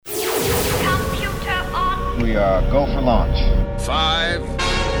we go for launch.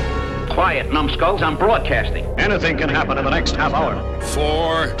 5. Quiet, numbskulls, I'm broadcasting. Anything can happen in the next half hour.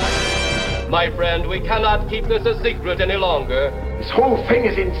 4. My friend, we cannot keep this a secret any longer. This whole thing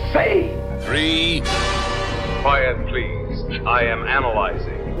is insane. 3. Quiet, please. I am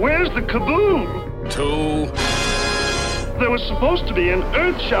analyzing. Where's the kaboom? 2. There was supposed to be an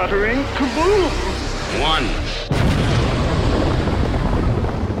earth-shattering kaboom. 1.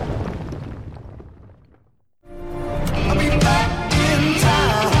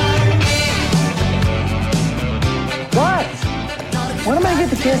 What? When am I gonna get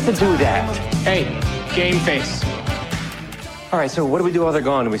the chance to do that? Hey, game face. All right, so what do we do while they're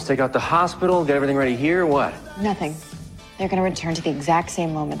gone? Do we stake out the hospital, get everything ready here, or what? Nothing. They're gonna return to the exact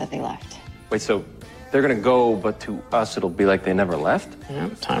same moment that they left. Wait, so they're gonna go, but to us it'll be like they never left? Yeah,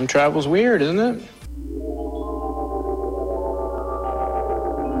 time travel's weird, isn't it?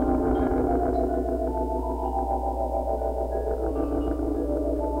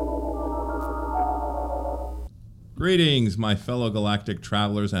 Greetings, my fellow galactic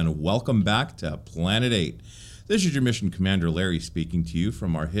travelers, and welcome back to Planet 8. This is your Mission Commander Larry speaking to you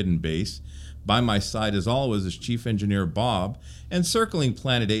from our hidden base. By my side, as always, is Chief Engineer Bob, and circling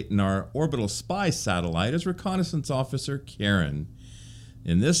Planet 8 in our orbital spy satellite is Reconnaissance Officer Karen.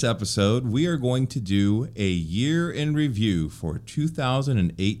 In this episode, we are going to do a year in review for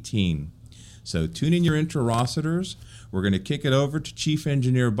 2018. So tune in your interlocutors. We're going to kick it over to Chief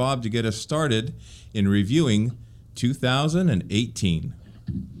Engineer Bob to get us started in reviewing 2018.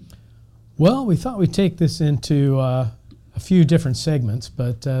 Well, we thought we'd take this into a few different segments,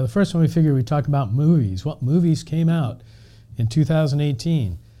 but the first one we figured we'd talk about movies. What movies came out in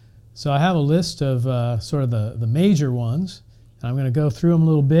 2018? So I have a list of sort of the major ones, and I'm going to go through them a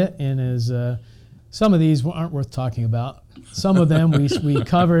little bit. And as some of these aren't worth talking about, some of them we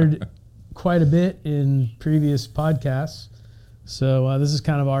covered quite a bit in previous podcasts. So this is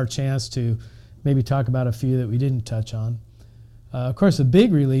kind of our chance to maybe talk about a few that we didn't touch on. Of course, a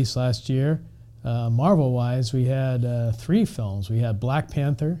big release last year, Marvel-wise, we had 3 films. We had Black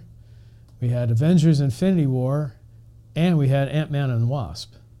Panther, we had Avengers Infinity War, and we had Ant-Man and the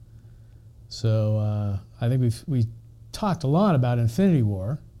Wasp. So I think we talked a lot about Infinity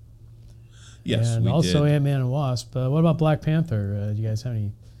War. Yes, and we also did. Ant-Man and Wasp. What about Black Panther? Do you guys have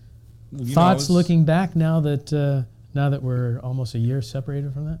any thoughts looking back now that we're almost a year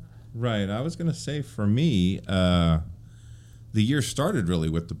separated from that? Right. I was going to say, for me, the year started really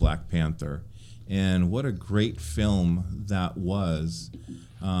with the Black Panther, and what a great film that was,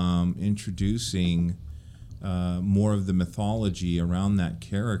 introducing more of the mythology around that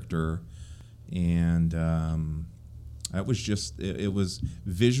character, and that was just, it was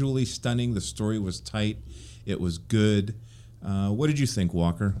visually stunning. The story was tight. It was good. What did you think,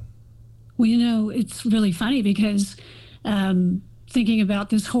 Walker? Well, you know, it's really funny because thinking about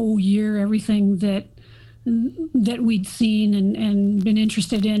this whole year, everything that we'd seen and been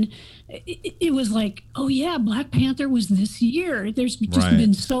interested in, it was like, oh yeah, Black Panther was this year. There's just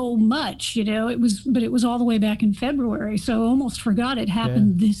been so much, you know. It was all the way back in February, so I almost forgot it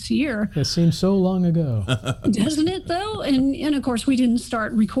happened this year. It seems so long ago, doesn't it? Though, and of course we didn't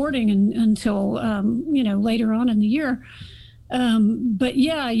start recording until later on in the year. But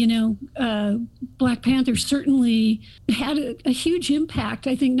yeah, you know, Black Panther certainly had a huge impact,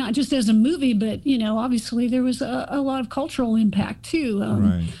 I think, not just as a movie, but, you know, obviously there was a lot of cultural impact too.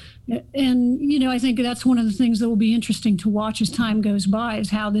 Right. And, you know, I think that's one of the things that will be interesting to watch as time goes by, is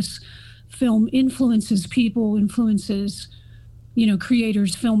how this film influences people, influences, you know,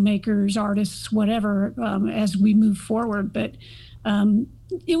 creators, filmmakers, artists, whatever, as we move forward. But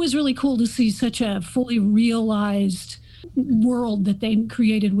it was really cool to see such a fully realized world that they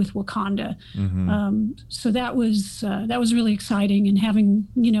created with Wakanda. Mm-hmm. So that was really exciting. And having,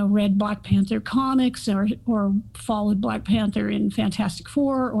 you know, read Black Panther comics or followed Black Panther in Fantastic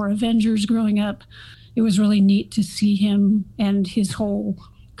Four or Avengers growing up, it was really neat to see him and his whole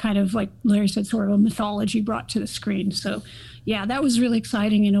kind of, like Larry said, sort of a mythology brought to the screen. So yeah, that was really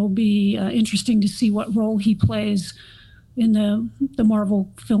exciting, and it'll be interesting to see what role he plays in the Marvel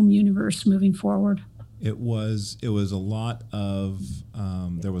film universe moving forward. It was a lot of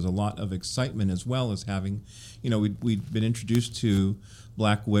there was a lot of excitement, as well as having, you know, we'd been introduced to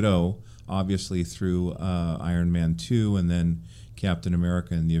Black Widow obviously through Iron Man 2 and then Captain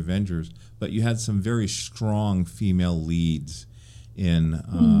America and the Avengers, but you had some very strong female leads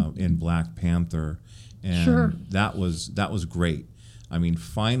in Black Panther, and that was great. I mean,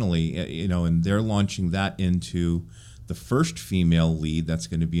 finally, you know, and they're launching that into the first female lead that's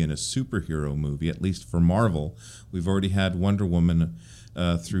going to be in a superhero movie, at least for Marvel. We've already had Wonder Woman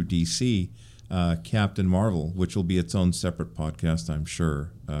through DC, Captain Marvel, which will be its own separate podcast, I'm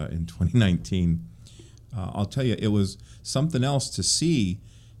sure, in 2019. I'll tell you, it was something else to see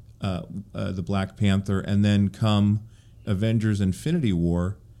the Black Panther, and then come Avengers Infinity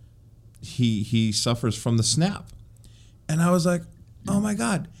War, he suffers from the snap. And I was like, oh my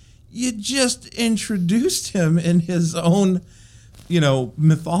God, you just introduced him in his own,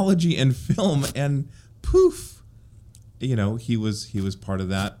 mythology and film, and poof, he was part of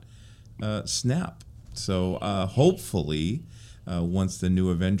that snap. So hopefully, once the new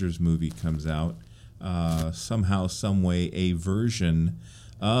Avengers movie comes out, somehow, some way, a version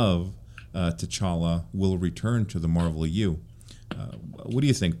of T'Challa will return to the Marvel U. What do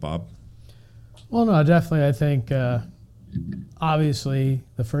you think, Bob? Well, no, definitely. I think, obviously,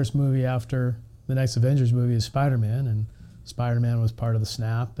 the first movie after the next Avengers movie is Spider-Man, and Spider-Man was part of the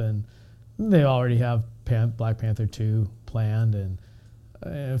snap, and they already have Black Panther 2 planned, and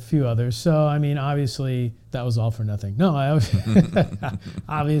a few others. So, I mean, obviously, that was all for nothing. No,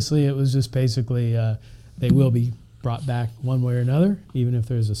 obviously, it was just basically they will be brought back one way or another, even if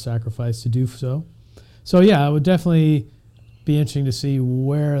there's a sacrifice to do so. So, yeah, it would definitely be interesting to see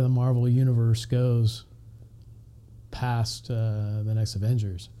where the Marvel Universe goes past the next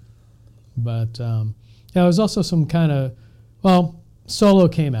Avengers. But, there's also some kind of, Solo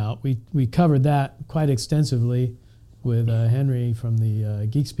came out. We covered that quite extensively with Henry from the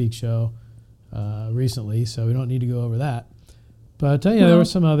Geek Speak show recently, so we don't need to go over that. But there were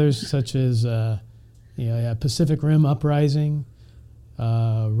some others, such as Pacific Rim Uprising,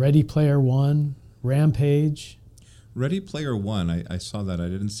 Ready Player One, Rampage. Ready Player One, I saw that. I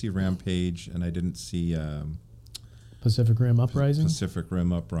didn't see Rampage, and I didn't see Pacific Rim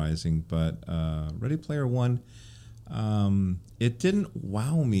Uprising. But Ready Player One, it didn't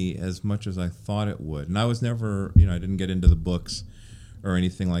wow me as much as I thought it would. And I was never, I didn't get into the books or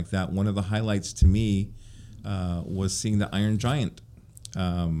anything like that. One of the highlights to me was seeing the Iron Giant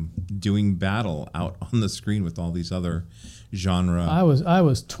doing battle out on the screen with all these other genre. I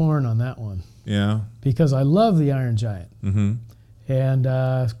was torn on that one. Yeah. Because I love the Iron Giant. Mm-hmm. And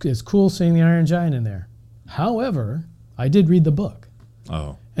it's cool seeing the Iron Giant in there. However, I did read the book.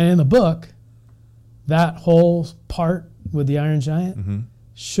 Oh. And in the book, that whole part with the Iron Giant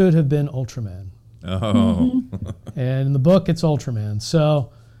should have been Ultraman. Oh. And in the book, it's Ultraman.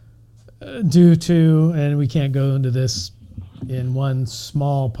 So due to, and we can't go into this in one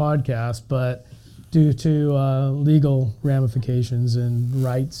small podcast, but due to legal ramifications and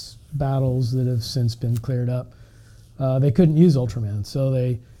rights battles that have since been cleared up, they couldn't use Ultraman. So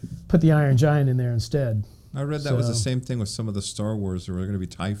they put the Iron Giant in there instead. I read that was the same thing with some of the Star Wars. There were going to be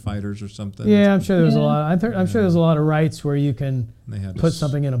TIE fighters or something. Yeah, I'm sure there was a lot. I'm sure there's a lot of rights where you can put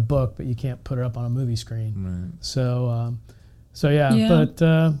something in a book, but you can't put it up on a movie screen. Right. So but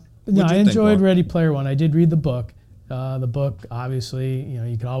I enjoyed Ready Player One. I did read the book. The book, obviously,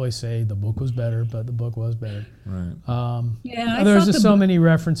 you could always say the book was better, but the book was better. Right. There's just so many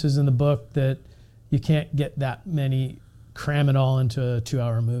references in the book that you can't get that many, cram it all into a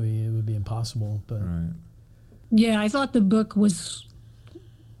 2-hour movie. It would be impossible. But. Right. Yeah, I thought the book was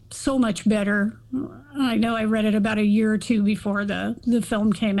so much better. I know I read it about a year or two before the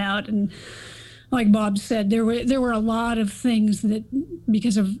film came out, and like Bob said, there were a lot of things that,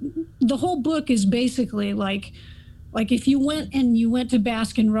 because of the whole book is basically like if you went to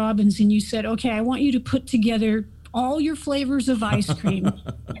Baskin Robbins and you said, okay, I want you to put together all your flavors of ice cream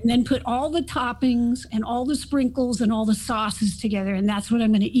and then put all the toppings and all the sprinkles and all the sauces together, and that's what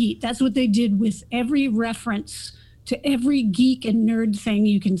I'm going to eat. That's what they did with every reference to every geek and nerd thing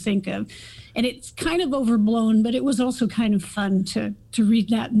you can think of. And it's kind of overblown, but it was also kind of fun to read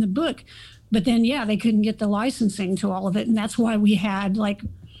that in the book. But then, they couldn't get the licensing to all of it, and that's why we had like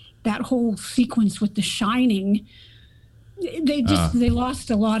that whole sequence with The Shining. They lost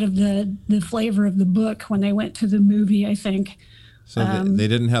a lot of the flavor of the book when they went to the movie, I think. So they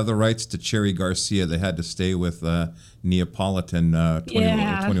didn't have the rights to Cherry Garcia. They had to stay with Neapolitan 31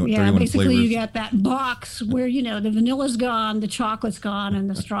 basically flavors. You got that box where, the vanilla's gone, the chocolate's gone, and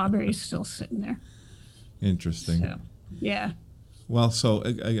the strawberry's still sitting there. Interesting. So, yeah. Well,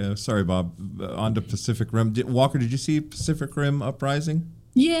 sorry, Bob, on to Pacific Rim. Walker, did you see Pacific Rim Uprising?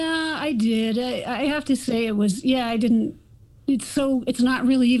 Yeah, I did. I have to say it was, I didn't. It's not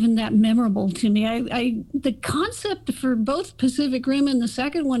really even that memorable to me. The concept for both Pacific Rim and the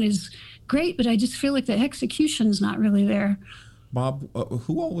second one is great, but I just feel like the execution's not really there. Bob,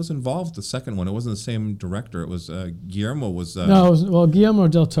 who all was involved the second one? It wasn't the same director. It was Guillermo was... Guillermo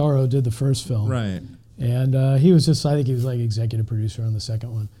del Toro did the first film. Right. And he was just, I think he was like executive producer on the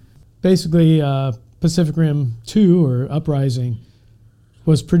second one. Basically, Pacific Rim 2, or Uprising,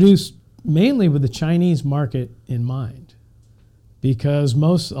 was produced mainly with the Chinese market in mind, because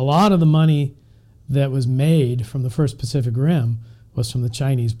a lot of the money that was made from the first Pacific Rim was from the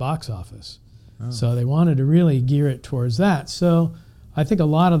Chinese box office. Oh. So they wanted to really gear it towards that. So I think a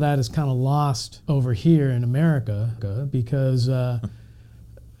lot of that is kind of lost over here in America because,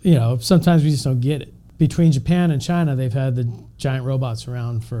 sometimes we just don't get it. Between Japan and China, they've had the giant robots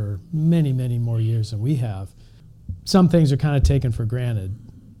around for many, many more years than we have. Some things are kind of taken for granted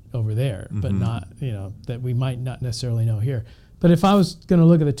over there, but not, that we might not necessarily know here. But if I was going to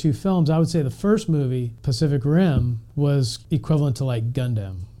look at the two films, I would say the first movie, Pacific Rim, was equivalent to like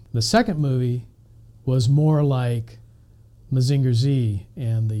Gundam. The second movie was more like Mazinger Z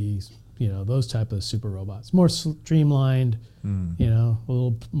and those type of super robots. More streamlined, a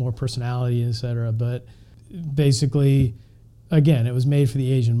little more personality, etc. But basically, again, it was made for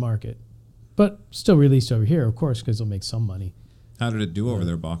the Asian market. But still released over here, of course, because it'll make some money. How did it do over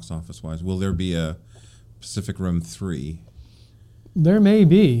there box office-wise? Will there be a Pacific Rim 3? There may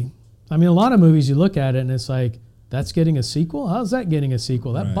be. I mean, a lot of movies you look at it and it's like, that's getting a sequel? How's that getting a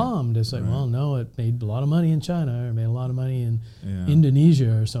sequel? That bombed. It's like, well, no, it made a lot of money in China, or it made a lot of money in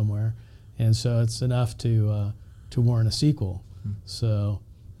Indonesia or somewhere. And so it's enough to warrant a sequel. So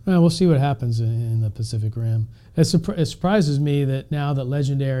we'll see what happens in the Pacific Rim. It surprises me that now that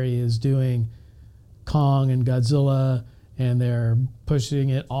Legendary is doing Kong and Godzilla and they're pushing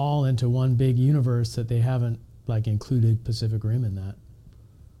it all into one big universe, that they haven't included Pacific Rim in that.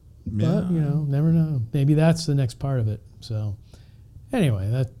 Yeah. But, never know. Maybe that's the next part of it. So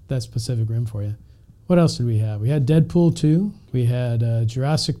anyway, that's Pacific Rim for you. What else did we have? We had Deadpool 2. We had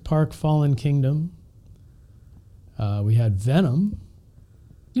Jurassic Park Fallen Kingdom. We had Venom.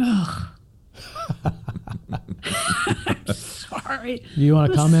 Ugh. Sorry. Do you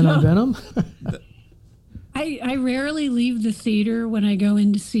want to comment on Venom? I rarely leave the theater when I go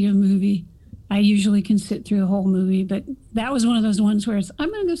in to see a movie. I usually can sit through a whole movie, but that was one of those ones where I'm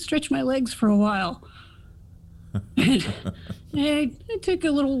going to go stretch my legs for a while. I took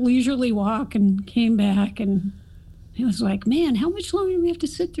a little leisurely walk and came back, and it was like, man, how much longer do we have to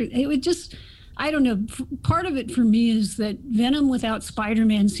sit through? It would just, I don't know. Part of it for me is that Venom without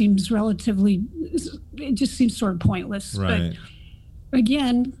Spider-Man seems it just seems sort of pointless. Right. But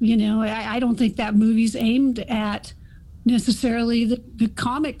again, I don't think that movie's aimed at necessarily the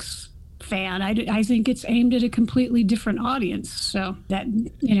comics fan. I think it's aimed at a completely different audience. So that,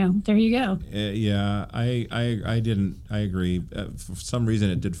 there you go. Yeah, I agree. For some reason,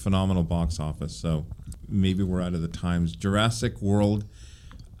 it did phenomenal box office. So maybe we're out of the times. Jurassic World,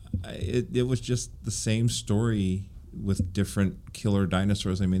 it was just the same story with different killer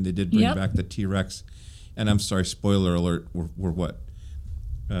dinosaurs. I mean, they did bring back the T-Rex. And I'm sorry, spoiler alert, we're what?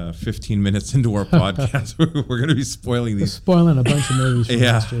 15 minutes into our podcast, we're going to be spoiling these. Spoiling a bunch of movies from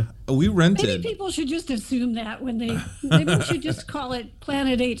last year. We rented. Maybe people should just assume that maybe we should just call it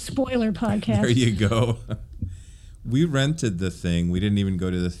Planet 8 Spoiler Podcast. There you go. We rented the thing. We didn't even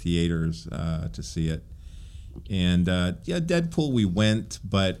go to the theaters to see it. And Deadpool we went,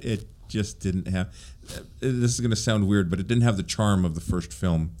 but it just didn't have, this is going to sound weird, but it didn't have the charm of the first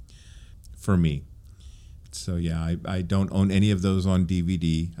film for me. So yeah, I don't own any of those on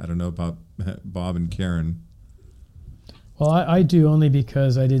DVD. I don't know about Bob and Karen. Well, I do, only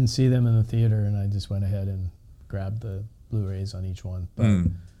because I didn't see them in the theater, and I just went ahead and grabbed the Blu-rays on each one.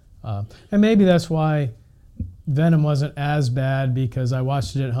 But and maybe that's why Venom wasn't as bad, because I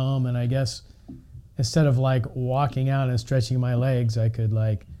watched it at home, and I guess instead of walking out and stretching my legs, I could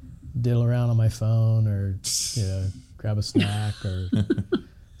diddle around on my phone or grab a snack or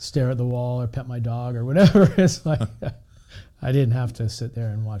stare at the wall or pet my dog or whatever. It's I didn't have to sit there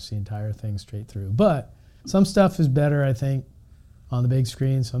and watch the entire thing straight through. But some stuff is better, I think, on the big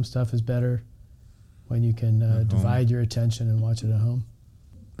screen. Some stuff is better when you can divide your attention and watch it at home.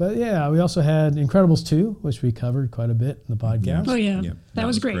 But yeah, we also had Incredibles 2, which we covered quite a bit in the podcast. Oh yeah, that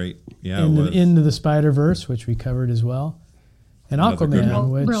was great. Yeah, Into the Spider-Verse, which we covered as well, and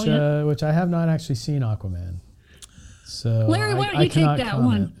Aquaman, which I have not actually seen Aquaman. So Larry, why don't you take that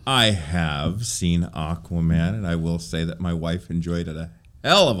one? I have seen Aquaman, and I will say that my wife enjoyed it a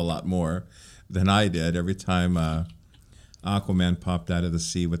hell of a lot more than I did every time Aquaman popped out of the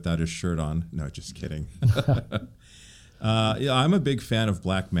sea without his shirt on. No, just kidding. I'm a big fan of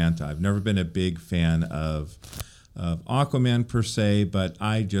Black Manta. I've never been a big fan of Aquaman per se, but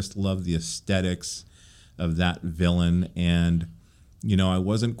I just love the aesthetics of that villain. And, I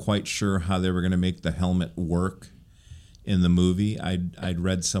wasn't quite sure how they were going to make the helmet work in the movie. I'd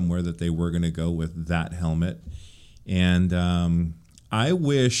read somewhere that they were going to go with that helmet. And I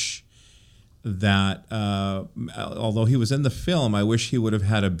wish that although he was in the film, I wish he would have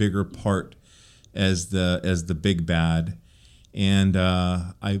had a bigger part as the big bad. And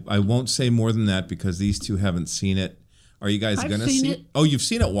I won't say more than that because these two haven't seen it. Are you guys going to see it? Oh, you've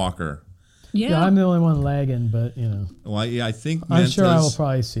seen it, Walker. Yeah, I'm the only one lagging, but Well, yeah, I think I'm sure I will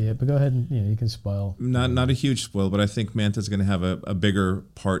probably see it. But go ahead and you can spoil. Not a huge spoil, but I think Manta's going to have a bigger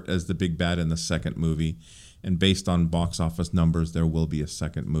part as the big bad in the second movie, and based on box office numbers, there will be a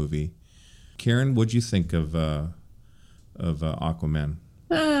second movie. Karen, what'd you think of Aquaman?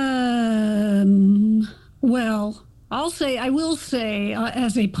 Well, I will say,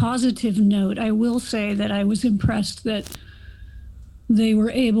 as a positive note, I will say that I was impressed that they were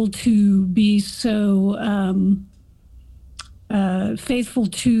able to be so faithful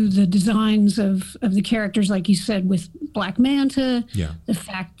to the designs of the characters, like you said, with Black Manta. Yeah. The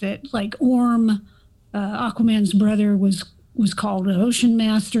fact that, like, Orm, Aquaman's brother, was called an Ocean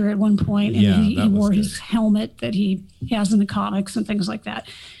Master at one point, and he wore his helmet that he has in the comics and things like that.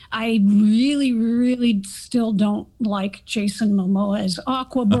 I really, really still don't like Jason Momoa as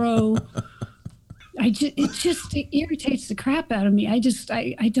Aqua Bro. It irritates the crap out of me. I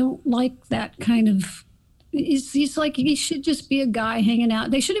don't like that kind of. He's like, he should just be a guy hanging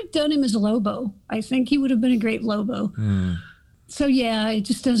out. They should have done him as Lobo. I think he would have been a great Lobo. So yeah, it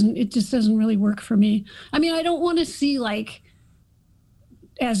just doesn't really work for me. I mean, I don't want to see like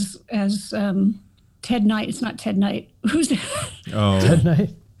as Ted Knight. It's not Ted Knight. Who's Ted Knight?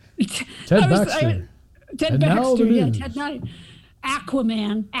 Ted Baxter. Ted Baxter. Yeah, Ted Knight.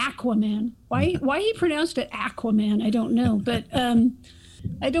 Aquaman. Why he pronounced it Aquaman, I don't know. But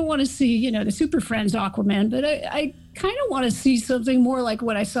I don't want to see, the Super Friends Aquaman, but I kind of want to see something more like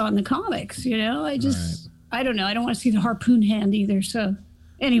what I saw in the comics, I don't know. I don't want to see the harpoon hand either. So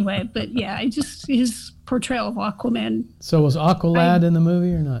anyway, but yeah, his portrayal of Aquaman. So was Aqualad in the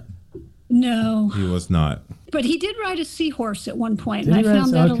movie or not? No. He was not. But he did ride a seahorse at one point, and I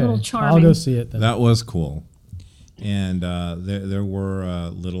found that a little charming. I'll go see it then. That was cool. And there were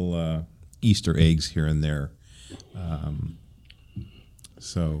little Easter eggs here and there.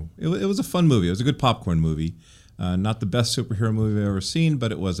 So it was a fun movie. It was a good popcorn movie. Not the best superhero movie I've ever seen,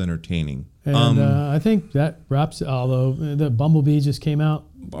 but it was entertaining. And I think that wraps it, although the Bumblebee just came out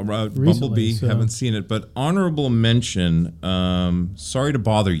recently. Bumblebee, haven't seen it. But honorable mention, Sorry to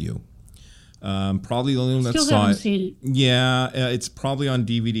Bother You. Probably the only one that Still saw haven't it. Seen it. Yeah, it's probably on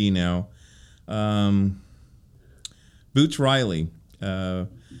DVD now. Boots Riley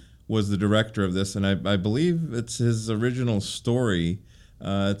was the director of this, and I believe it's his original story.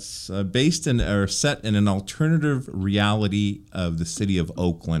 It's based in or set in an alternative reality of the city of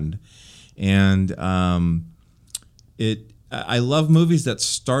Oakland, and I love movies that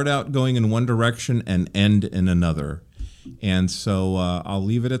start out going in one direction and end in another. And so I'll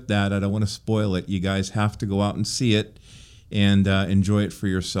leave it at that. I don't want to spoil it. You guys have to go out and see it and enjoy it for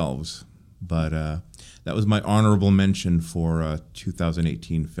yourselves. But that was my honorable mention for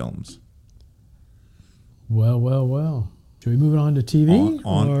 2018 films. Well. Should we move on to TV?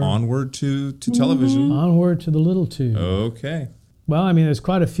 Onward to television. Onward to the little tube. Okay. Well, I mean, there's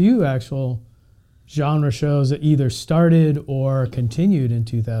quite a few actual genre shows that either started or continued in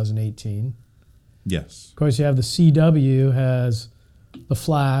 2018. Yes. Of course, you have the CW has The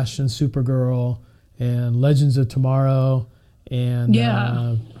Flash and Supergirl and Legends of Tomorrow and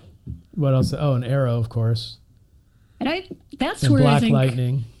what else? Oh, and Arrow, of course. And that's and where Black I think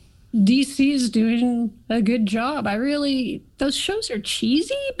Lightning. DC is doing a good job. Those shows are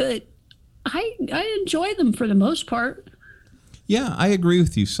cheesy, but I enjoy them for the most part. Yeah, I agree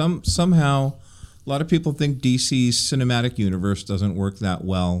with you. Somehow, a lot of people think DC's cinematic universe doesn't work that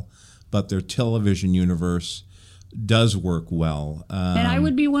well, but their television universe does work well. And I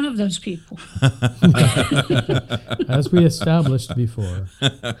would be one of those people. As we established before.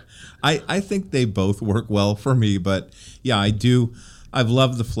 I think they both work well for me, but yeah, I do. I've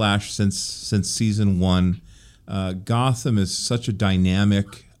loved The Flash since season 1. Gotham is such a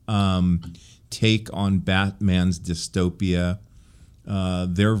dynamic take on Batman's dystopia.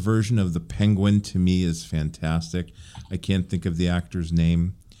 Their version of the Penguin to me is fantastic. I can't think of the actor's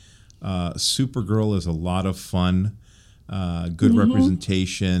name. Supergirl is a lot of fun. Good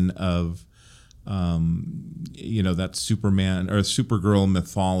representation of that Superman or Supergirl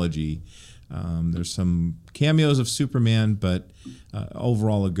mythology. There's some cameos of Superman, but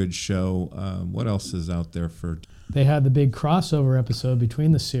overall a good show. What else is out there for? They had the big crossover episode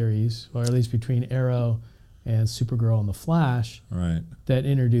between the series, or at least between Arrow and Supergirl and The Flash, right? That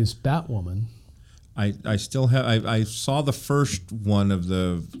introduced Batwoman. I still have. I saw the first one of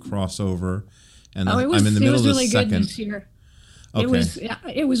the crossover, and I'm in the middle of the second. It was really good this year. Okay.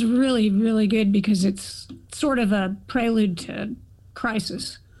 It was really, really good because it's sort of a prelude to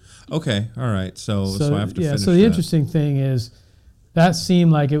Crisis. Okay, all right. So I have to finish so the that. interesting thing is that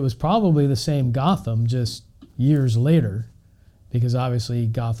seemed like it was probably the same Gotham just years later, because obviously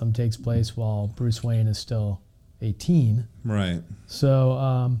Gotham takes place while Bruce Wayne is still a teen. Right.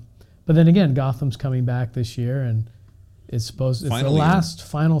 So, but then again, Gotham's coming back this year, and it's the last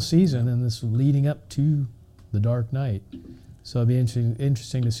final season, and this leading up to The Dark Knight. So it'll be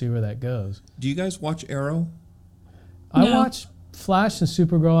interesting to see where that goes. Do you guys watch Arrow? I watch Flash and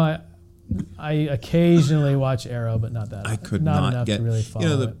Supergirl. I occasionally watch Arrow, but not that. I could not not get. to really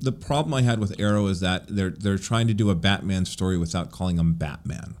follow it. The problem I had with Arrow is that they're trying to do a Batman story without calling him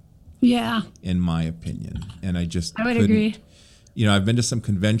Batman. Yeah. In my opinion, and I would agree. I've been to some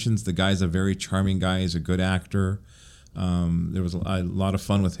conventions. The guy's a very charming guy. He's a good actor. There was a lot of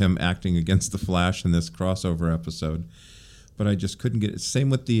fun with him acting against the Flash in this crossover episode, but I just couldn't get it. Same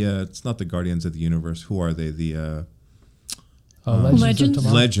with the. It's not the Guardians of the Universe. Who are they? The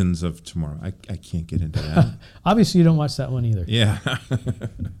Legends of Tomorrow. I can't get into that. Obviously, you don't watch that one either. Yeah.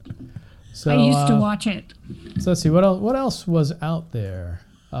 So I used to watch it. So let's see what else was out there.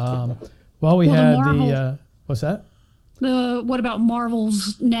 We had the what's that? What about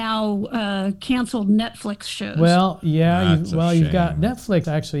Marvel's now canceled Netflix shows? Well, yeah. You've got shame. Netflix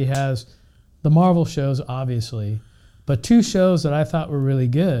actually has the Marvel shows, obviously, but two shows that I thought were really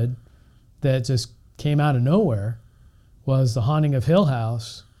good that just came out of nowhere was The Haunting of Hill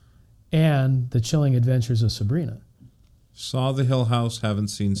House and The Chilling Adventures of Sabrina. Saw The Hill House, haven't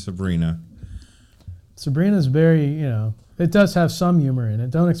seen Sabrina. Sabrina's very, it does have some humor in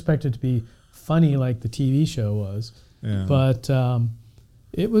it. Don't expect it to be funny like the TV show was. Yeah. But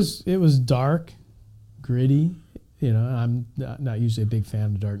it was dark, gritty. I'm not usually a big fan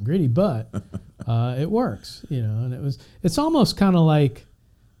of dark and gritty, but it works. And it's almost kind of like,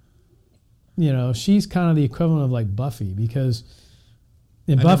 she's kind of the equivalent of like Buffy, because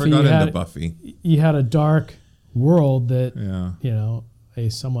in Buffy you had a dark world that a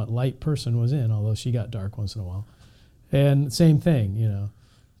somewhat light person was in, although she got dark once in a while. And same thing,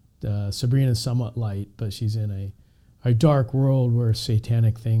 Sabrina's somewhat light, but she's in a dark world where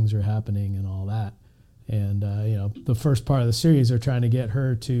satanic things are happening and all that. And the first part of the series, they're trying to get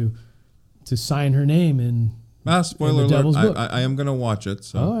her to sign her name in. Spoiler in the Devil's alert! Book. I am going to watch it.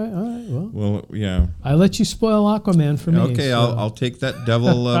 So. All right. Well, yeah. I let you spoil Aquaman for me. Okay, so. I'll take that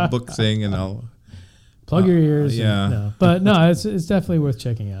devil book thing and I'll plug your ears. Yeah, but no, it's definitely worth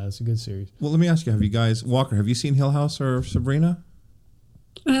checking out. It's a good series. Well, let me ask you: have you guys, Walker? Have you seen Hill House or Sabrina?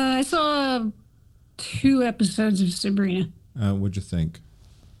 I saw 2 episodes of Sabrina. What'd you think?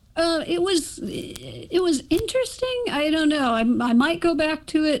 It was interesting. I don't know. I might go back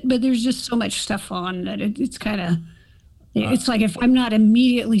to it, but there's just so much stuff on that it's kind of. It's like if I'm not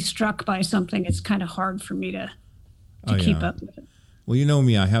immediately struck by something, it's kind of hard for me to keep up with it. Well, you know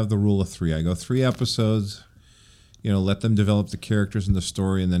me. I have the rule of 3. I go 3 episodes. Let them develop the characters and the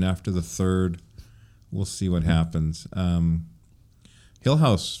story, and then after the 3rd, we'll see what happens. Hill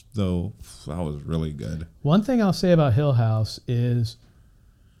House, though, that was really good. One thing I'll say about Hill House is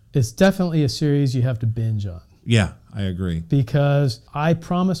it's definitely a series you have to binge on. Yeah, I agree. Because I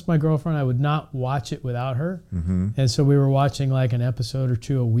promised my girlfriend I would not watch it without her. Mm-hmm. And so we were watching like an episode or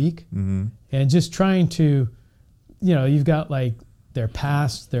 2 a week. Mm-hmm. And just trying to, you've got like their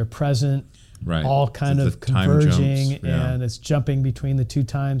past, their present, right, all kind of converging, and it's jumping between the 2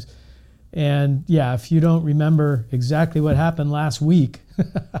 times. And yeah, if you don't remember exactly what happened last week,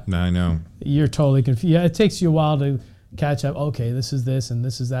 I know. You're totally confused. Yeah, it takes you a while to catch up. Okay, this is this and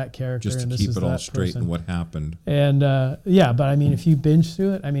this is that character. Just to and this keep is it all that straight person. and what happened. And but I mean, if you binge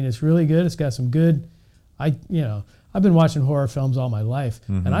through it, I mean, it's really good. It's got some good. I've been watching horror films all my life,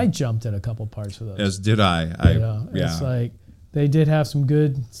 and I jumped at a couple parts of those. As did I. It's like they did have some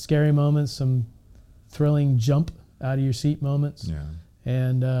good scary moments, some thrilling jump out of your seat moments. Yeah.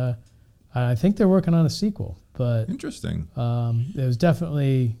 And I think they're working on a sequel. But interesting. It was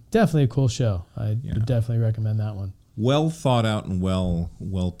definitely a cool show. I would definitely recommend that one. Well thought out and well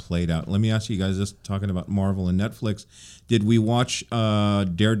played out. Let me ask you guys, just talking about Marvel and Netflix, did we watch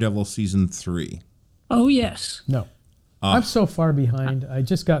Daredevil season 3? Oh yes. No, I'm so far behind. I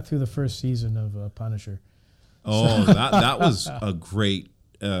just got through the first season of Punisher. Oh, that was a great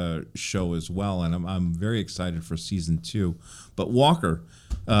show as well, and I'm very excited for season 2. But Walker,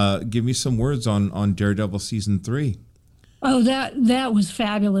 give me some words on Daredevil season 3. Oh, that was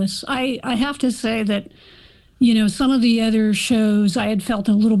fabulous. I have to say that, some of the other shows I had felt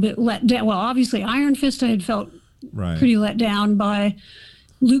a little bit let down. Well, obviously Iron Fist I had felt pretty let down by.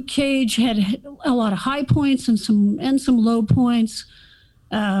 Luke Cage had a lot of high points and some low points.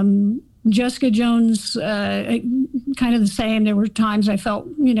 Jessica Jones, kind of the same. There were times I felt,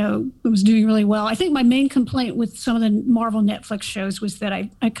 it was doing really well. I think my main complaint with some of the Marvel Netflix shows was that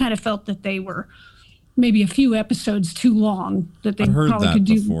I kind of felt that they were maybe a few episodes too long. That they I've heard probably that could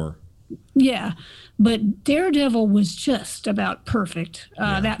do before. Yeah, but Daredevil was just about perfect.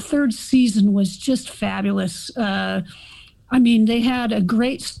 That third season was just fabulous. I mean, they had a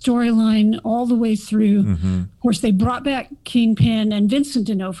great storyline all the way through. Mm-hmm. Of course, they brought back Kingpin, and Vincent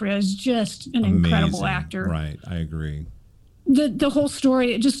D'Onofrio is just an incredible actor. Right, I agree. The whole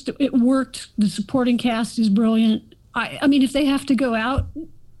story, it worked. The supporting cast is brilliant. I mean, if they have to go out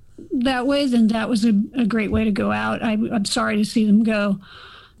that way, then that was a great way to go out. I'm sorry to see them go.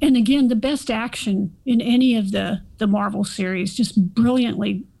 And again, the best action in any of the Marvel series, just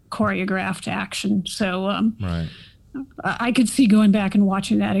brilliantly choreographed action. So right. I could see going back and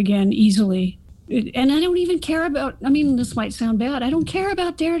watching that again easily. And I don't even care about, this might sound bad, I don't care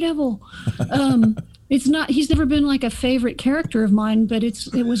about Daredevil. He's never been like a favorite character of mine, but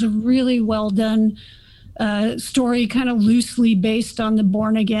it was a really well done story, kind of loosely based on the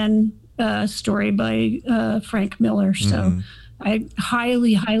Born Again story by Frank Miller. So I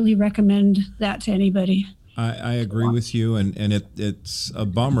highly, highly recommend that to anybody. I agree with you, and it's a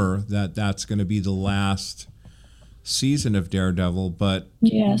bummer that that's going to be the last season of Daredevil, but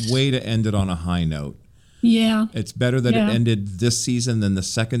way to end it on a high note. Yeah. It's better that it ended this season than the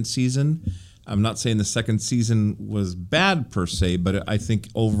second season. I'm not saying the second season was bad per se, but I think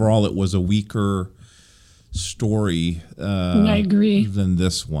overall it was a weaker story I agree. than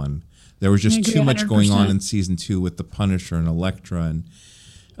this one. There was just too much 100%. going on in season 2 with the Punisher and Elektra and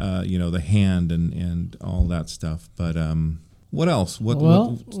the Hand and all that stuff. But what else? What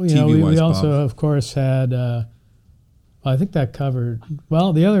TV-wise, we also, Bob? of course, had... I think that covered...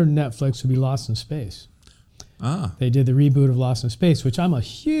 Well, the other Netflix would be Lost in Space. They did the reboot of Lost in Space, which I'm a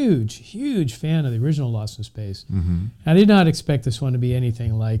huge, huge fan of the original Lost in Space. Mm-hmm. I did not expect this one to be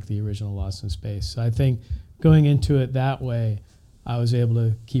anything like the original Lost in Space. So I think going into it that way, I was able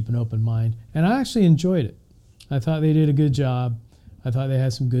to keep an open mind. And I actually enjoyed it. I thought they did a good job. I thought they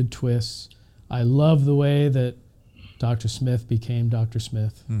had some good twists. I love the way that Dr. Smith became Dr.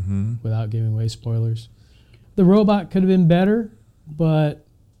 Smith without giving away spoilers. The robot could have been better, but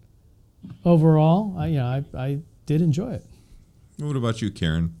overall, I did enjoy it. What about you,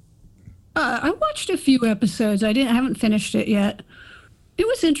 Karen? I watched a few episodes. I haven't finished it yet. It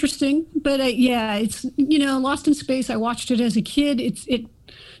was interesting, but it's Lost in Space. I watched it as a kid.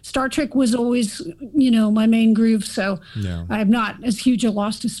 Star Trek was always my main groove, so I'm not as huge a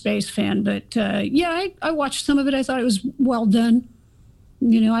Lost in Space fan. But I watched some of it. I thought it was well done.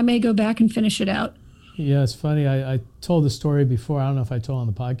 I may go back and finish it out. Yeah, it's funny. I told the story before. I don't know if I told on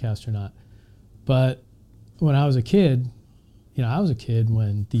the podcast or not. But when I was a kid, I was a kid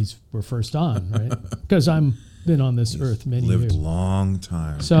when these were first on, right? Because I'm been on this earth many years. Lived a long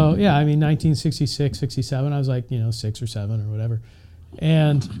time. So, 1966, 67, I was like, 6 or 7 or whatever.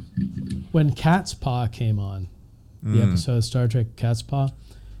 And when Cat's Paw came on, the episode of Star Trek Cat's Paw,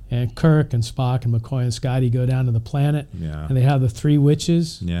 and Kirk and Spock and McCoy and Scotty go down to the planet, and they have the 3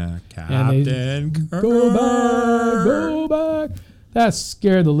 witches. Yeah, Captain Kirk. Go back. That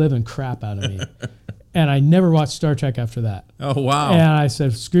scared the living crap out of me. And I never watched Star Trek after that. Oh, wow. And I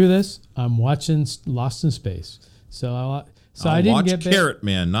said, screw this. I'm watching Lost in Space. So I didn't get Carrot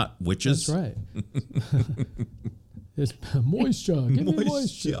Man, not witches. That's right. It's moisture. Give me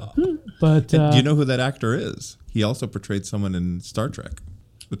moisture. But do you know who that actor is? He also portrayed someone in Star Trek.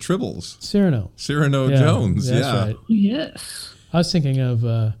 The Tribbles. Cyrano Jones. That's right. Yes. I was thinking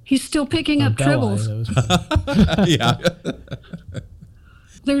of... He's still picking up Tribbles. Yeah.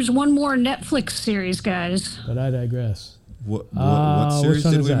 There's one more Netflix series, guys. But I digress. What series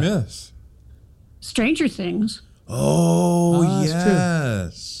did we miss? Stranger Things. Oh,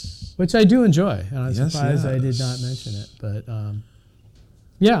 yes. Which I do enjoy, and I'm surprised I did not mention it. But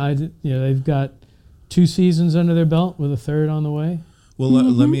they've got 2 seasons under their belt with a 3rd on the way. Well,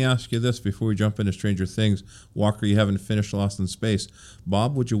 let me ask you this before we jump into Stranger Things. Walker, you haven't finished Lost in Space.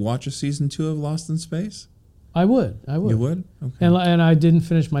 Bob, would you watch a season 2 of Lost in Space? I would. You would? Okay. And I didn't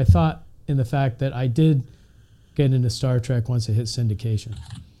finish my thought in the fact that I did get into Star Trek once it hit syndication.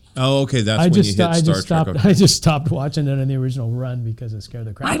 Oh, okay. That's when you hit Star Trek. Okay. I just stopped watching it in the original run because it scared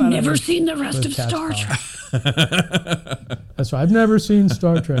the crap out of me. I've never seen the rest of Star Trek. That's right. I've never seen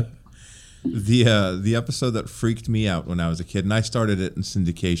Star Trek. The episode that freaked me out when I was a kid, and I started it in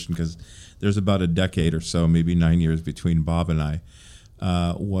syndication because there's about a decade or so, maybe 9 years between Bob and I.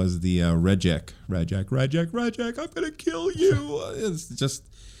 was the Rajek, I'm gonna kill you. It's just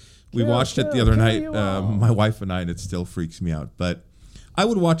we watched it the other night, my wife and I, and it still freaks me out. But I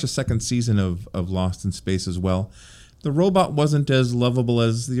would watch a second season of Lost in Space as well. The robot wasn't as lovable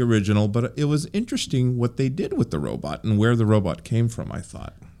as the original, but it was interesting what they did with the robot and where the robot came from, I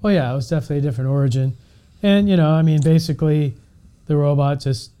thought. Well, yeah, it was definitely a different origin. And, you know, I mean, basically the robot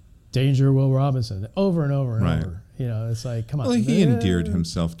just danger Will Robinson over and over and over. You know, it's like, come on. Well, he endeared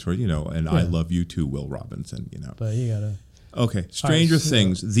himself toward, you know, and I love you too, Will Robinson, you know. But you got to... Okay, Stranger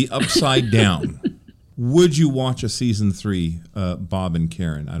Things, The Upside Down. Would you watch a season 3, Bob and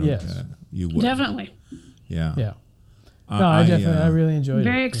Karen? I don't know. You would. Definitely. Yeah. Yeah. No, I really enjoyed it.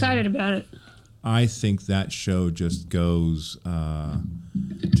 Very excited about it. I think that show just goes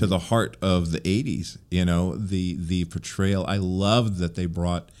to the heart of the 80s. You know, the portrayal. I loved that they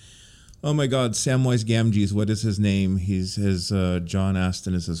brought, oh my God, Samwise Gamgee's, what is his name? His John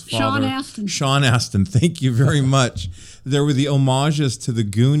Astin is his father. Sean Astin, thank you very much. There were the homages to the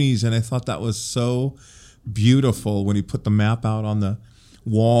Goonies, and I thought that was so beautiful when he put the map out on the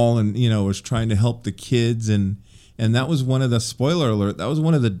wall and, you know, was trying to help the kids. And that was one of the, spoiler alert, that was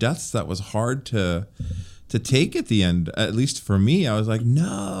one of the deaths that was hard to take at the end, at least for me. I was like,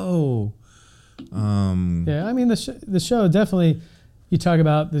 no. Yeah, I mean, the show definitely, you talk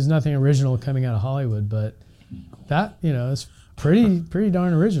about there's nothing original coming out of Hollywood, but that, you know, is pretty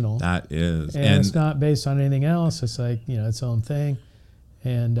darn original. That is. And it's not based on anything else. It's like, you know, its own thing.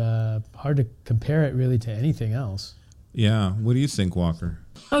 And hard to compare it really to anything else. Yeah. What do you think, Walker?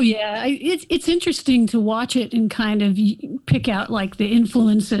 Oh, yeah. It's interesting to watch it and kind of pick out like the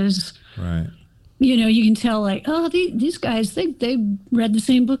influences. Right. You know, you can tell like, oh, these guys, they read the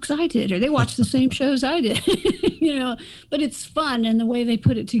same books I did, or they watched the same shows I did, you know, but it's fun. And the way they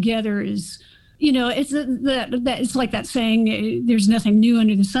put it together is, you know, it's it's like that saying, there's nothing new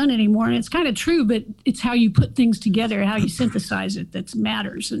under the sun anymore. And it's kind of true, but it's how you put things together, how you synthesize it that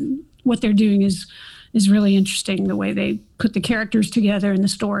matters. And what they're doing is really interesting, the way they put the characters together and the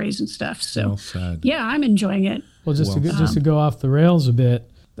stories and stuff. So, yeah, I'm enjoying it. Well, just to go off the rails a bit,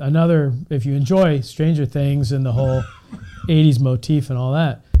 if you enjoy Stranger Things and the whole 80s motif and all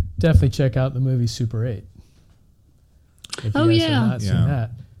that, definitely check out the movie Super 8. If you guys have not seen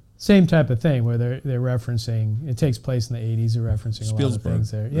that. Same type of thing where they're referencing, it takes place in the 80s, they're referencing a lot of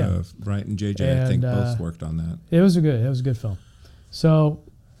things there. Yeah. Wright and JJ, I think both worked on that. It was a good film. So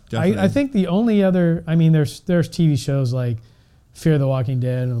I think the only other, I mean, there's TV shows like Fear the Walking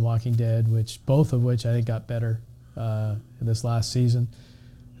Dead and The Walking Dead, both of which I think got better this last season.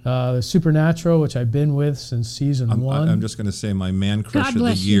 The Supernatural, which I've been with since season 1. I'm just going to say my man crush of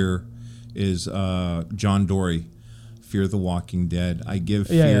the year is John Dory, Fear the Walking Dead. I give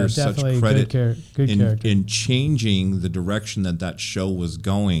Fear such credit in changing the direction that show was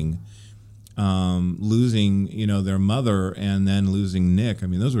going. Losing, you know, their mother and then losing Nick. I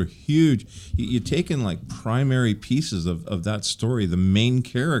mean, those were huge. You're taking like primary pieces of that story, the main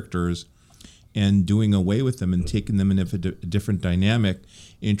characters, and doing away with them and taking them in a different dynamic,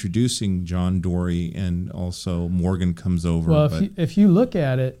 introducing John Dory, and also Morgan comes over. Well, if you look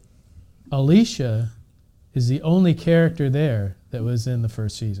at it, Alicia is the only character there that was in the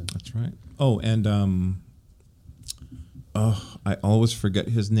first season. That's right. Oh, and I always forget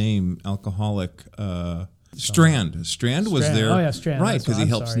his name. Alcoholic. Strand. Strand was there. Oh yeah, Strand. Right, because he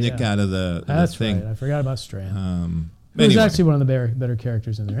helps Nick out of the thing. Right. I forgot about Strand. He was actually one of the better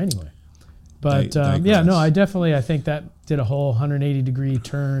characters in there anyway. But I think that did a whole 180-degree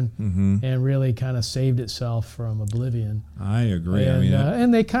turn and really kind of saved itself from oblivion. I agree. And,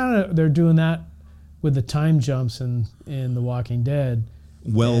 and they're doing that with the time jumps in The Walking Dead.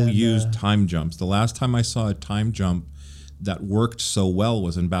 Well-used time jumps. The last time I saw a time jump that worked so well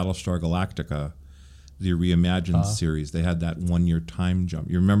was in Battlestar Galactica, the reimagined series. They had that 1-year time jump.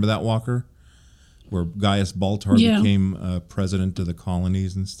 You remember that, Walker? Where Gaius Baltar became president of the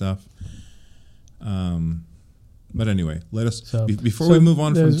colonies and stuff. But anyway, before we move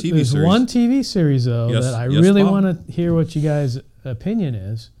on from TV series. There's one TV series, though, that I really want to hear what you guys' opinion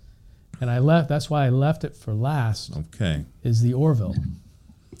is. And that's why I left it for last. Okay. Is The Orville.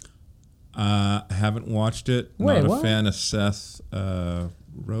 I haven't watched it. Not a fan of Seth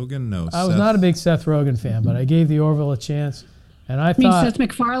Rogen. No, I was not a big Seth Rogen fan, but I gave The Orville a chance, and I thought Seth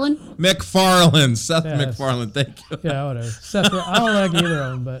MacFarlane. Seth MacFarlane. Thank you. Yeah, whatever. I don't like either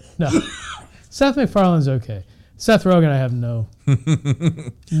of them, but no, Seth MacFarlane's okay. Seth Rogen, I have no. Oh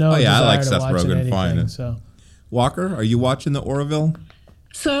yeah, I like Seth Rogen. Fine. So, Walker, are you watching The Orville?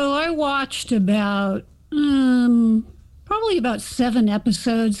 So I watched about probably about 7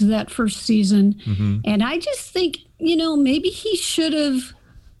 episodes of that first season, and I just think maybe he should have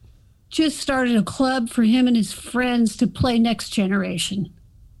just started a club for him and his friends to play Next Generation.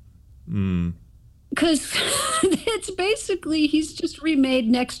 Because it's basically, he's just remade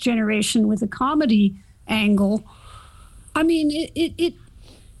Next Generation with a comedy angle. I mean,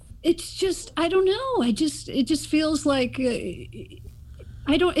 it's just, I don't know. It just feels like, it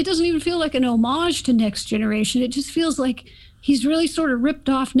doesn't even feel like an homage to Next Generation. It just feels like he's really sort of ripped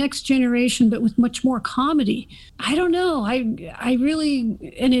off Next Generation, but with much more comedy. I don't know. I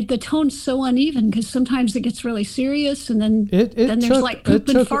really, and the tone's so uneven because sometimes it gets really serious, and then there's like poop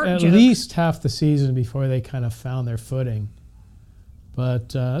and fart jokes. It took at least half the season before they kind of found their footing. But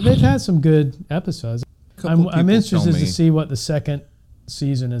they've had some good episodes. I'm interested to see what the second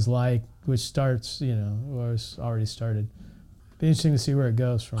season is like, which starts, or it's already started. Be interesting to see where it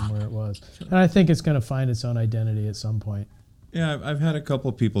goes from where it was. And I think it's going to find its own identity at some point. Yeah, I've had a couple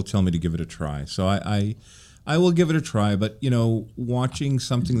of people tell me to give it a try. So I will give it a try. But, watching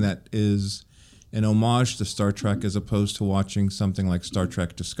something that is an homage to Star Trek as opposed to watching something like Star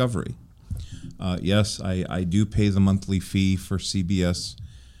Trek Discovery. Yes, I do pay the monthly fee for CBS,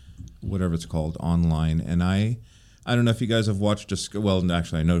 whatever it's called, online. And I don't know if you guys have watched well,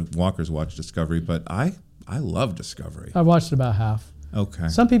 actually, I know Walker's watched Discovery, but I love Discovery. I've watched about half. Okay.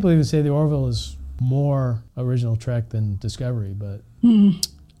 Some people even say the Orville is more original Trek than Discovery, but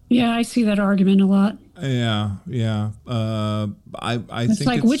yeah, I see that argument a lot. Yeah. I it's think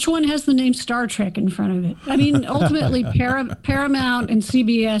like, which one has the name Star Trek in front of it? I mean, ultimately, Paramount and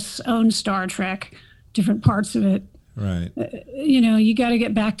CBS own Star Trek, different parts of it. Right. You got to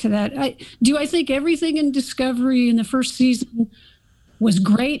get back to that. I think everything in Discovery in the first season was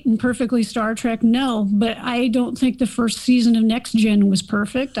great and perfectly Star Trek? No, but I don't think the first season of Next Gen was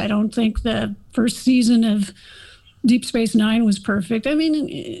perfect. I don't think the first season of Deep Space Nine was perfect. I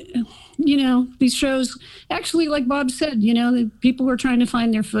mean, these shows, actually, like Bob said, people were trying to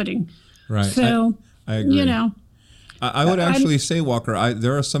find their footing. Right. So, I agree. I would actually say, Walker,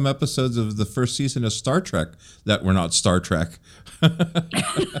 there are some episodes of the first season of Star Trek that were not Star Trek.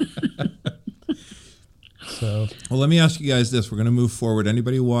 So, well, let me ask you guys this. We're going to move forward.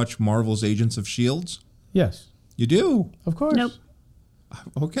 Anybody watch Marvel's Agents of S.H.I.E.L.D.? Yes. You do? Of course. Nope.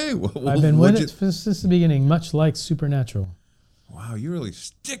 Okay. I've been with it since the beginning, much like Supernatural. Wow, you really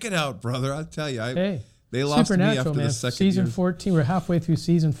stick it out, brother. I tell you. They lost Supernatural, me after man. the second Season year. 14. We're halfway through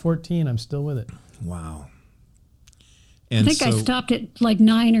season 14. I'm still with it. Wow. And I think I stopped at like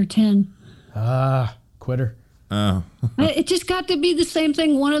 9 or 10. Quitter. Oh. It just got to be the same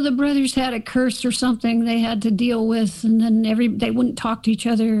thing. One of the brothers had a curse or something they had to deal with, and then they wouldn't talk to each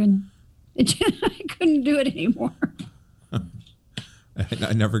other, and I couldn't do it anymore.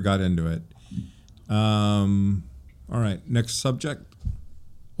 I never got into it. All right, next subject.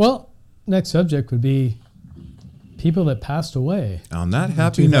 Well, next subject would be people that passed away. On that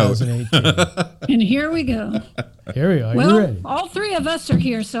happy note. And here we go. Here we are. Well, you ready? All three of us are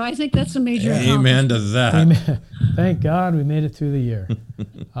here, so I think that's a major Amen to that. Amen. Thank God we made it through the year.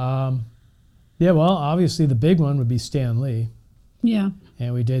 Well, obviously the big one would be Stan Lee. Yeah.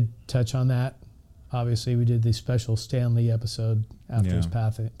 And we did touch on that. Obviously, we did the special Stan Lee episode after his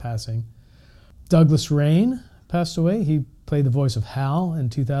passing. Douglas Rain passed away. He played the voice of Hal in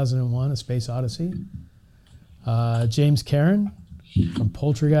 2001, A Space Odyssey. James Karen from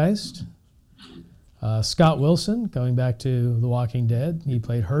Poltergeist. Scott Wilson, going back to The Walking Dead. He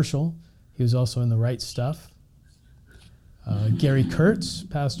played Herschel. He was also in The Right Stuff. Gary Kurtz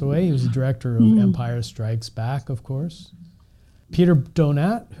passed away. He was the director of Empire Strikes Back, of course. Peter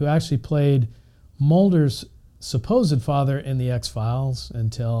Donat, who actually played Mulder's supposed father in The X-Files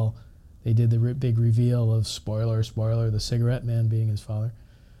until they did the big reveal of, spoiler, the cigarette man being his father.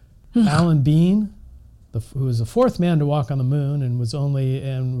 Alan Bean, who was the fourth man to walk on the moon and was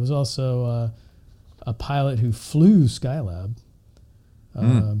also a pilot who flew Skylab.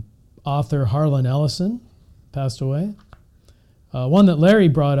 Author Harlan Ellison passed away. One that Larry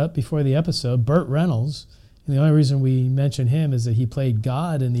brought up before the episode, Burt Reynolds. And the only reason we mention him is that he played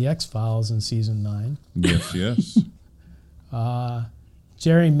God in The X-Files in season 9. Yes.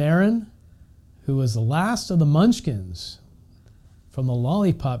 Jerry Marin, who was the last of the Munchkins from the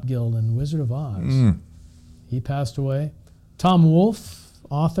Lollipop Guild in Wizard of Oz. He passed away. Tom Wolfe,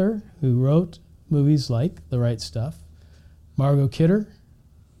 author, who wrote movies like The Right Stuff. Margot Kidder,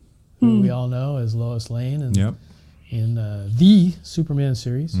 who we all know as Lois Lane in the Superman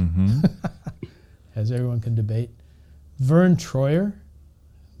series, as everyone can debate. Vern Troyer,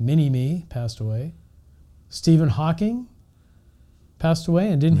 Mini-Me, passed away. Stephen Hawking passed away,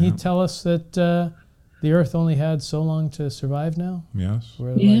 and didn't he tell us that the Earth only had so long to survive now? Yes.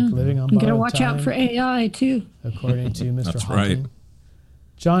 We're like living on You got to borrowed watch time, out for AI too. according to Mr. That's Hawking. right.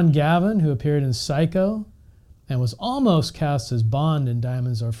 John Gavin, who appeared in Psycho and was almost cast as Bond in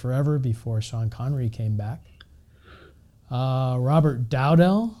Diamonds Are Forever before Sean Connery came back. Robert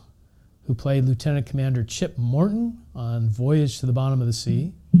Dowdell, who played Lieutenant Commander Chip Morton on Voyage to the Bottom of the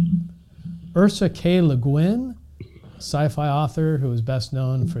Sea. Ursula K. Le Guin, sci-fi author who is best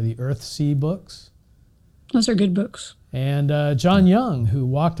known for the Earthsea books. Those are good books. And John Young, who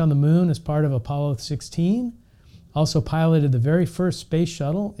walked on the moon as part of Apollo 16, also piloted the very first space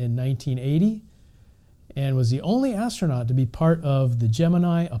shuttle in 1980, and was the only astronaut to be part of the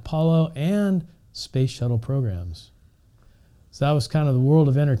Gemini, Apollo, and Space Shuttle programs. So that was kind of the world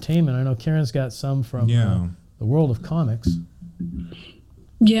of entertainment. I know Karen's got some from the world of comics.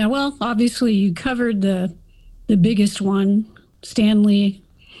 Yeah, well, obviously you covered the biggest one, Stan Lee,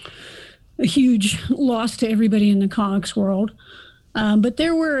 a huge loss to everybody in the comics world. But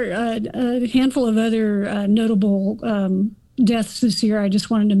there were a handful of other notable deaths this year I just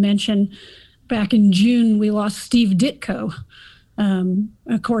wanted to mention. Back in June, we lost Steve Ditko,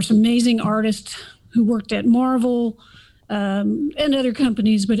 of course, amazing artist who worked at Marvel and other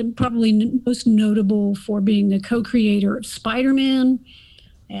companies, but probably most notable for being the co-creator of Spider-Man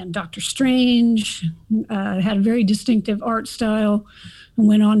and Doctor Strange. Had a very distinctive art style and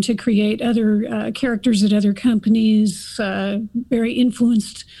went on to create other characters at other companies, very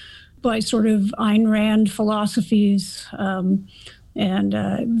influenced by sort of Ayn Rand philosophies, and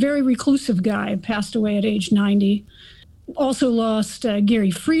very reclusive guy, passed away at age 90. Also lost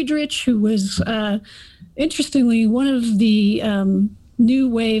Gary Friedrich, who was, interestingly, one of the new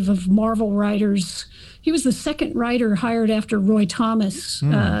wave of Marvel writers. He was the second writer hired after Roy Thomas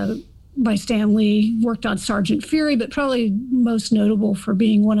by Stan Lee, worked on Sergeant Fury, but probably most notable for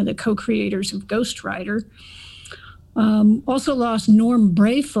being one of the co-creators of Ghost Rider. Also lost Norm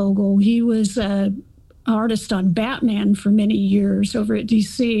Brayfogle. He was an artist on Batman for many years over at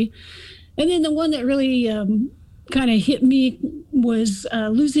DC. And then the one that really kind of hit me was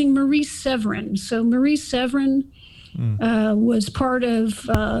losing Maurice Severin. So Maurice Severin was part of,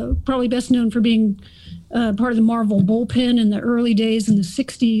 probably best known for being part of the Marvel bullpen in the early days in the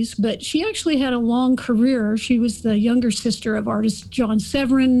 60s, but she actually had a long career. She was the younger sister of artist John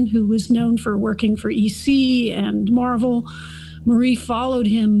Severin, who was known for working for EC and Marvel. Marie followed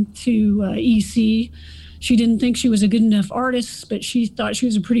him to EC. She didn't think she was a good enough artist, but she thought she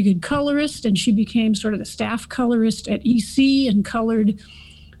was a pretty good colorist, and she became sort of the staff colorist at EC and colored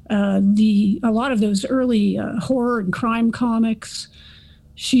a lot of those early horror and crime comics.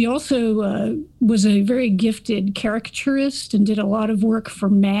 She also was a very gifted caricaturist and did a lot of work for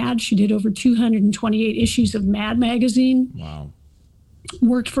Mad. She did over 228 issues of Mad magazine. Wow.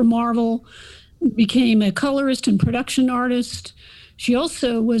 Worked for Marvel, became a colorist and production artist. She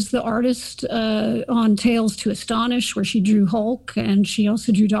also was the artist on Tales to Astonish, where she drew Hulk, and she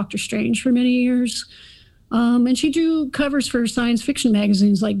also drew Doctor Strange for many years. And she drew covers for science fiction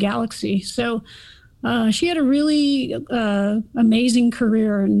magazines like Galaxy. So she had a really amazing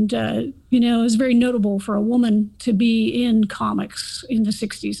career, and it was very notable for a woman to be in comics in the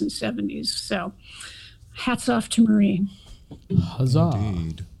 60s and 70s. So hats off to Marie. Huzzah.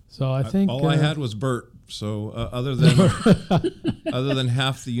 Indeed. So I think all I had was Bert. So other than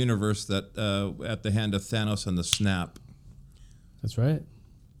half the universe that at the hand of Thanos and the Snap. That's right.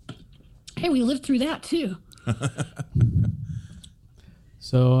 Hey, we lived through that too.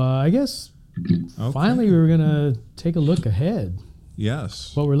 So I guess finally we were going to take a look ahead.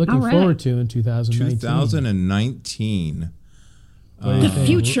 Yes. What we're looking forward to in 2019. 2019. The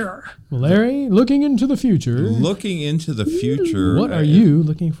future. Larry, looking into the future. Looking into the future. What are you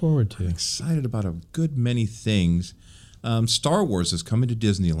looking forward to? I'm excited about a good many things. Star Wars is coming to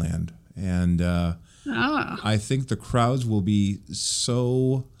Disneyland, and I think the crowds will be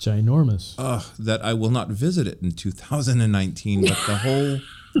so ginormous that I will not visit it in 2019. But the whole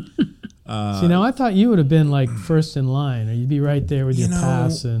see, now I thought you would have been like first in line, or you'd be right there with your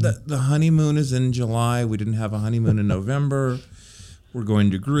pass. And the honeymoon is in July. We didn't have a honeymoon in November. We're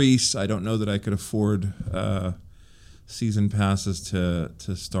going to Greece. I don't know that I could afford season passes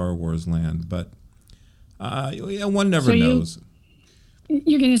to Star Wars Land, but one never knows.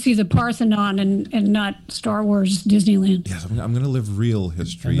 You're going to see the Parthenon and not Star Wars Disneyland. Yes, I'm going to live real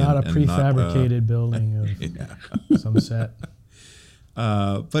history. And not a prefabricated building of some set.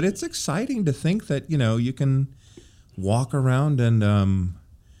 But it's exciting to think that, you can walk around and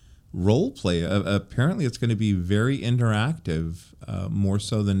role play. Apparently it's going to be very interactive, more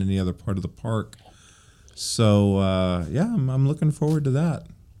so than any other part of the park. So, I'm looking forward to that.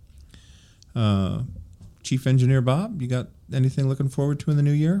 Chief Engineer Bob, you got anything looking forward to in the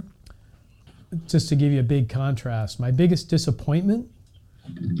new year? Just to give you a big contrast, my biggest disappointment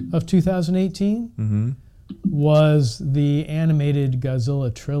of 2018 was the animated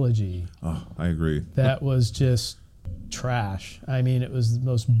Godzilla trilogy. Oh, I agree. That was just trash. I mean, it was the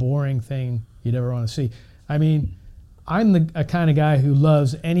most boring thing you'd ever want to see. I mean, I'm a kind of guy who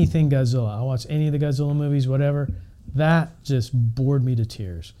loves anything Godzilla. I'll watch any of the Godzilla movies, whatever. That just bored me to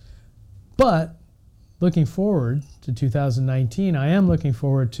tears. But looking forward to 2019, I am looking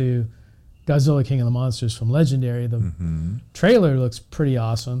forward to Godzilla King of the Monsters from Legendary. The trailer looks pretty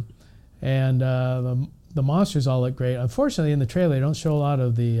awesome, and the monsters all look great. Unfortunately, in the trailer, they don't show a lot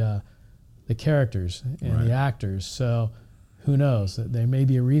of the characters and the actors, so who knows? There may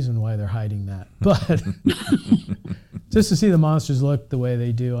be a reason why they're hiding that. But just to see the monsters look the way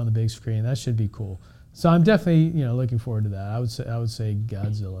they do on the big screen, that should be cool. So I'm definitely looking forward to that. I would say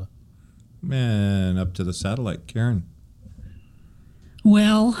Godzilla. Man, up to the satellite, Karen.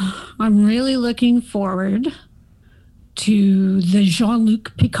 Well, I'm really looking forward to the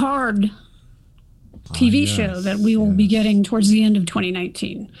Jean-Luc Picard TV show that we will be getting towards the end of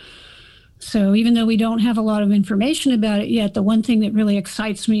 2019. So even though we don't have a lot of information about it yet, the one thing that really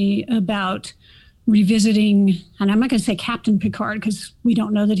excites me about revisiting, and I'm not going to say Captain Picard because we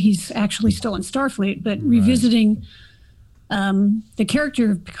don't know that he's actually still in Starfleet, but revisiting the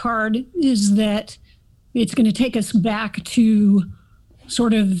character of Picard is that it's going to take us back to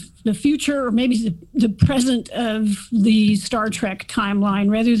sort of the future or maybe the present of the Star Trek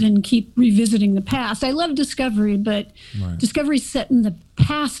timeline rather than keep revisiting the past. I love Discovery, but Discovery's set in the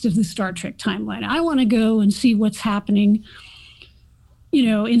past of the Star Trek timeline. I want to go and see what's happening,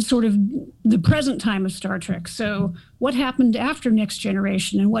 in sort of the present time of Star Trek. So what happened after Next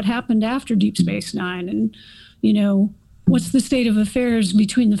Generation and what happened after Deep Space Nine and, what's the state of affairs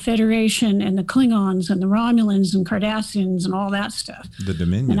between the Federation and the Klingons and the Romulans and Cardassians and all that stuff. The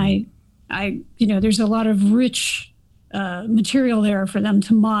Dominion. And I there's a lot of rich material there for them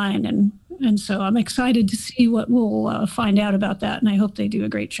to mine. And so I'm excited to see what we'll find out about that. And I hope they do a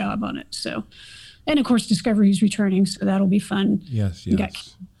great job on it. So, and of course, Discovery is returning. So that'll be fun. Yes.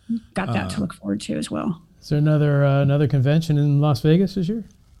 Got that to look forward to as well. Is there another convention in Las Vegas this year?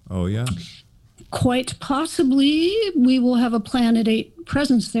 Oh, yeah. Quite possibly we will have a Planet 8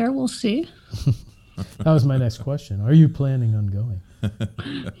 presence there. We'll see. That was my next question. Are you planning on going?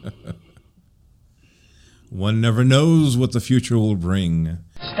 One never knows what the future will bring.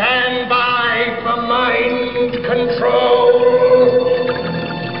 Stand by for mind control.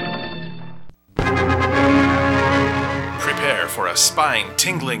 Prepare for a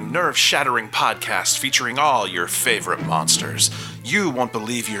spine-tingling, nerve-shattering podcast featuring all your favorite monsters. You won't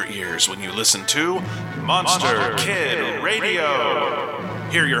believe your ears when you listen to Monster Kid Radio.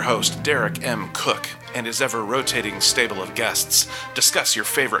 Hear your host, Derek M. Cook, and his ever-rotating stable of guests discuss your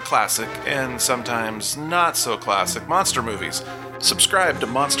favorite classic and sometimes not-so-classic monster movies. Subscribe to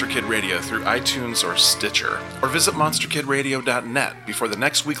Monster Kid Radio through iTunes or Stitcher, or visit monsterkidradio.net before the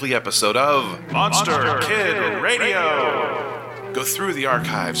next weekly episode of Monster Kid Radio. Go through the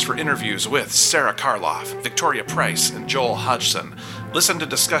archives for interviews with Sarah Karloff, Victoria Price, and Joel Hodgson. Listen to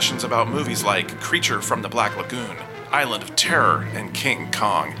discussions about movies like Creature from the Black Lagoon, Island of Terror, and King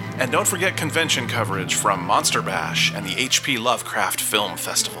Kong. And don't forget convention coverage from Monster Bash and the H.P. Lovecraft Film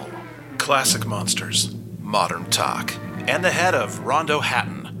Festival. Classic monsters, modern talk, and the head of Rondo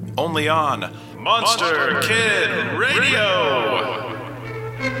Hatton, only on Monster Kid Radio!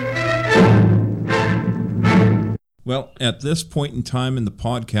 Well, at this point in time in the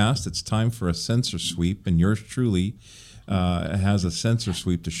podcast, it's time for a sensor sweep, and yours truly has a sensor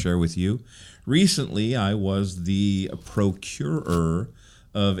sweep to share with you. Recently, I was the procurer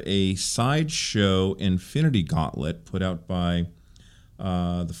of a Sideshow Infinity Gauntlet put out by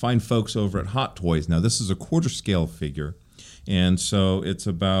the fine folks over at Hot Toys. Now, this is a quarter scale figure, and so it's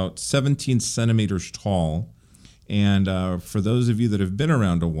about 17 centimeters tall. And for those of you that have been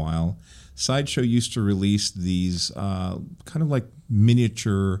around a while, Sideshow used to release these kind of like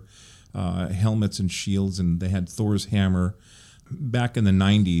miniature helmets and shields, and they had Thor's hammer back in the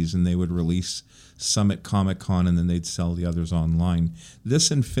 90s, and they would release some at Comic-Con, and then they'd sell the others online.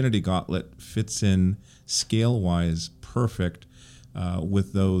 This Infinity Gauntlet fits in scale-wise perfect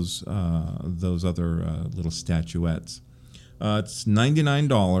with those other little statuettes. It's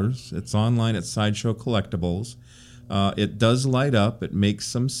 $99. It's online at Sideshow Collectibles. It does light up. It makes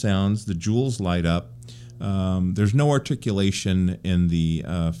some sounds. The jewels light up. There's no articulation in the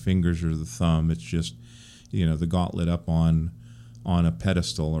fingers or the thumb. It's just, the gauntlet up on a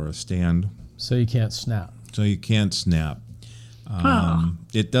pedestal or a stand. So you can't snap.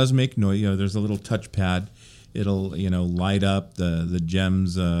 It does make noise. There's a little touchpad. It'll, light up the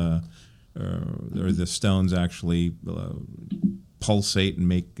gems or the stones actually pulsate and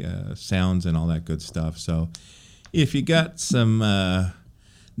make sounds and all that good stuff. So if you got some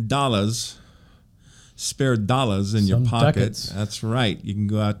spare dollars in your pocket, ducats. That's right. You can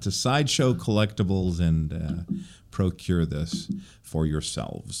go out to Sideshow Collectibles and procure this for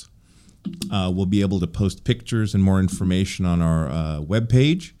yourselves. We'll be able to post pictures and more information on our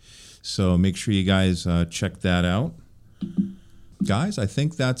webpage, so make sure you guys check that out. Guys, I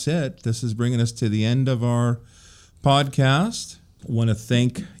think that's it. This is bringing us to the end of our podcast. I want to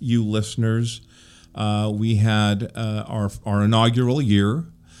thank you listeners. We had our inaugural year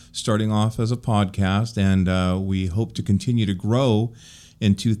starting off as a podcast, and we hope to continue to grow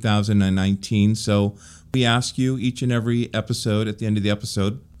in 2019. So we ask you each and every episode, at the end of the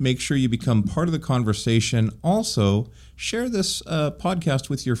episode, make sure you become part of the conversation. Also, share this podcast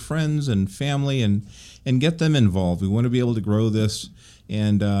with your friends and family and get them involved. We want to be able to grow this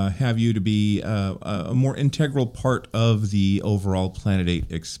and have you to be a more integral part of the overall Planet 8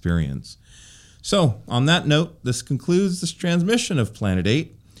 experience. So, on that note, this concludes this transmission of Planet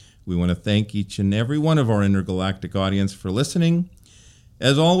 8. We want to thank each and every one of our intergalactic audience for listening.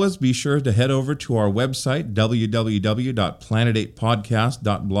 As always, be sure to head over to our website,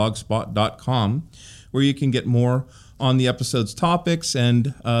 www.planet8podcast.blogspot.com, where you can get more on the episode's topics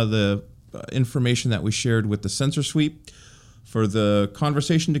and the information that we shared with the Sensor Sweep. For the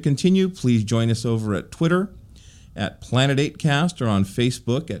conversation to continue, please join us over at Twitter at Planet8Cast or on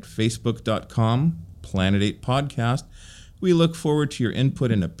Facebook at facebook.com/Planet8Podcast. We look forward to your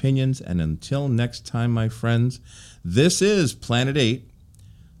input and opinions, and until next time, my friends, this is Planet 8,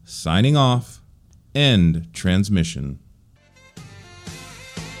 signing off, end transmission.